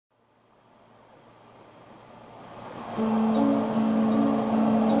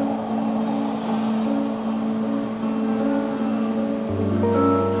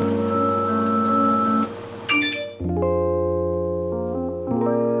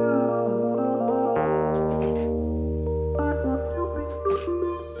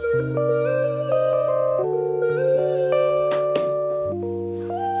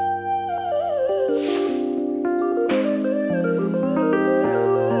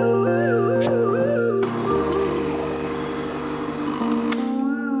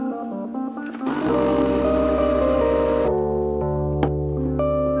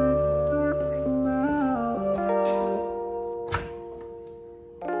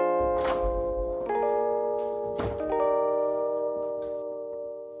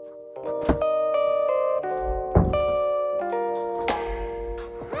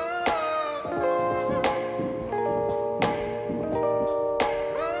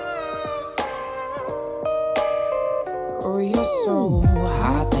Oh, you're so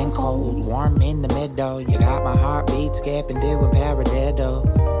hot and cold, warm in the middle. You got my heartbeat skipping, doing paradiddle.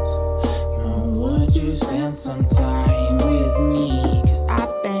 Would you spend some time with me? Cause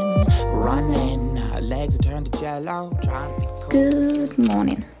I've been running, legs are turned to jello, trying to be cool. Good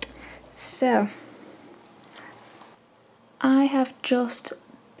morning. So, I have just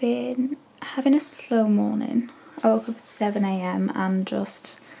been having a slow morning. I woke up at 7 AM and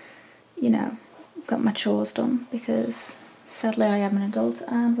just, you know, got my chores done because sadly I am an adult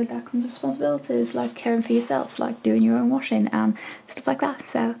and with that comes responsibilities like caring for yourself, like doing your own washing and stuff like that.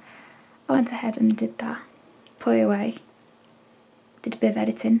 So I went ahead and did that, put it away, did a bit of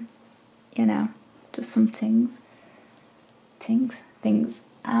editing, you know, just some things,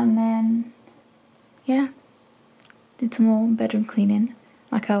 and then, yeah, did some more bedroom cleaning,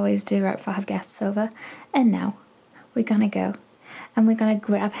 like I always do right before I have guests over, and now we're gonna go and we're gonna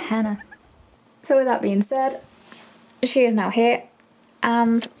grab Hannah. So with that being said, she is now here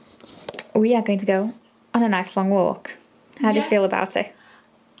and we are going to go on a nice long walk. How do you feel about it?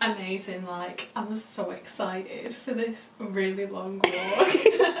 Amazing, like I'm so excited for this really long walk.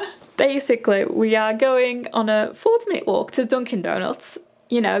 Basically, we are going on a 40-minute walk to Dunkin Donuts.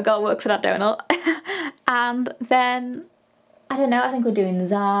 You know, gotta work for that donut. And then, I don't know, I think we're doing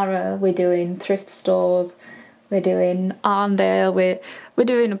Zara, we're doing thrift stores, we're doing Arndale, we're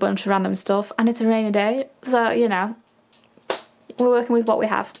doing a bunch of random stuff, and it's a rainy day, so, you know, we're working with what we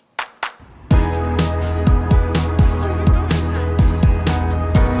have.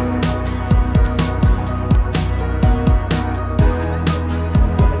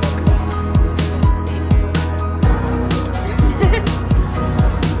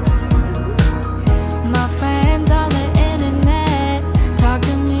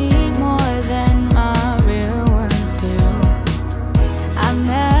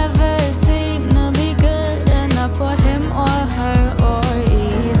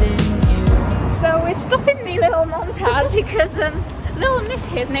 Because little miss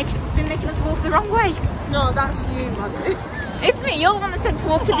here has been making us walk the wrong way. No, that's you, man. It's me, you're the one that said to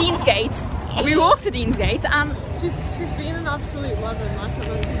walk to Deansgate. We walked to Deansgate and... She's been an absolute lemon, like a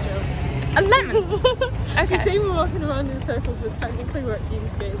monkey joke. A lemon? Okay. She's saying we're walking around in circles, but technically we're at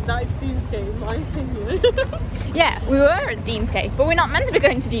Deansgate. That is Deansgate, in my opinion. Yeah, we were at Deansgate, but we're not meant to be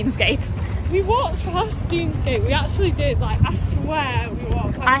going to Deansgate. We walked past Deansgate, we actually did, like, I swear we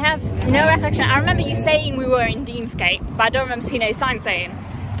walked past. I have no recollection. I remember you saying we were in Deansgate, but I don't remember seeing any sign saying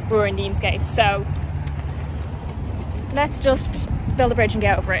we were in Deansgate, so let's just build a bridge and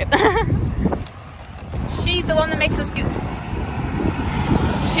get over it. She's the one that makes us go.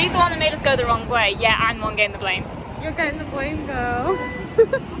 She's the one that made us go the wrong way. Yeah, I'm the one getting the blame. You're getting the blame, girl.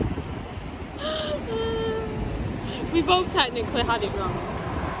 We both technically had it wrong.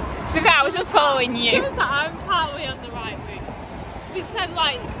 To be fair, I was just following you. It was like, I'm partly on the right route. We said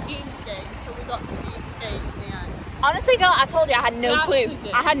like Deansgate, so we got to Deansgate in the end. Honestly, girl, I told you I had no clue.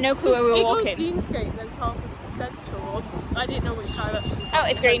 I had no clue where we were walking. It goes Deansgate, then Telford Central. I didn't know which direction. Oh,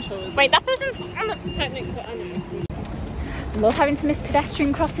 it's green. Wait, that person's... Technically, I know. Love having to miss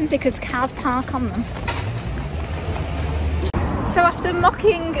pedestrian crossings because cars park on them. So after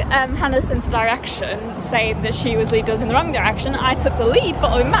mocking Hannah's sense of direction, saying that she was leading us in the wrong direction, I took the lead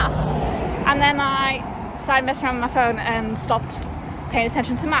following maps. And then I started messing around with my phone and stopped paying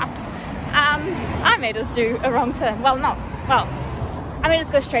attention to maps. And I made us do a wrong turn. Well, I made us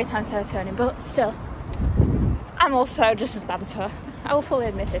go straight on instead of turning, but still, I'm also just as bad as her. I will fully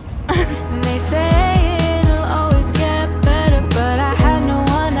admit it. They say it'll always get better, but I had no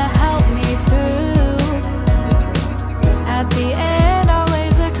one to help me through. At the end,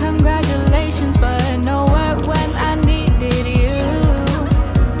 always a congratulations, but nowhere when I needed you.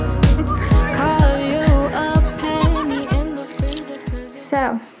 Call you a penny in the freezer.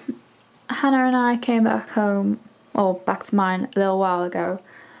 So, Hannah and I came back home, or back to mine a little while ago,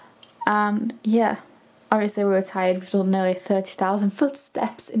 and yeah, obviously we were tired. We've done nearly 30,000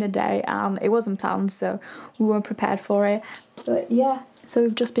 footsteps in a day and it wasn't planned, so we weren't prepared for it. But yeah, so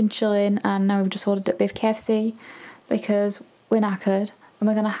we've just been chilling and now we've just ordered a bit of KFC because we're knackered and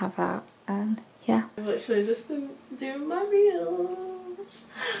we're gonna have that, and yeah. I've literally just been doing my reels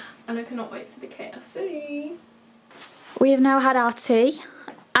and I cannot wait for the KFC. We have now had our tea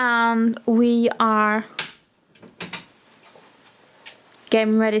and we are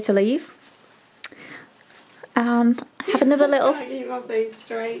getting ready to leave. And have another little... Keep my face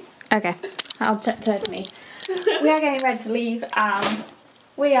straight. Okay, I'll turn to me. We are getting ready to leave and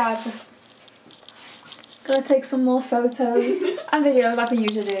we are just gonna take some more photos and videos like we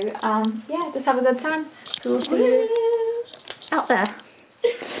usually do. Yeah, just have a good time. So we'll see you out there.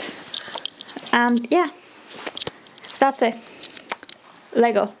 And yeah, that's it.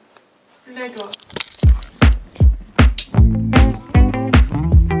 Lego. Lego.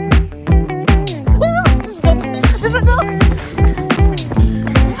 There's a duck!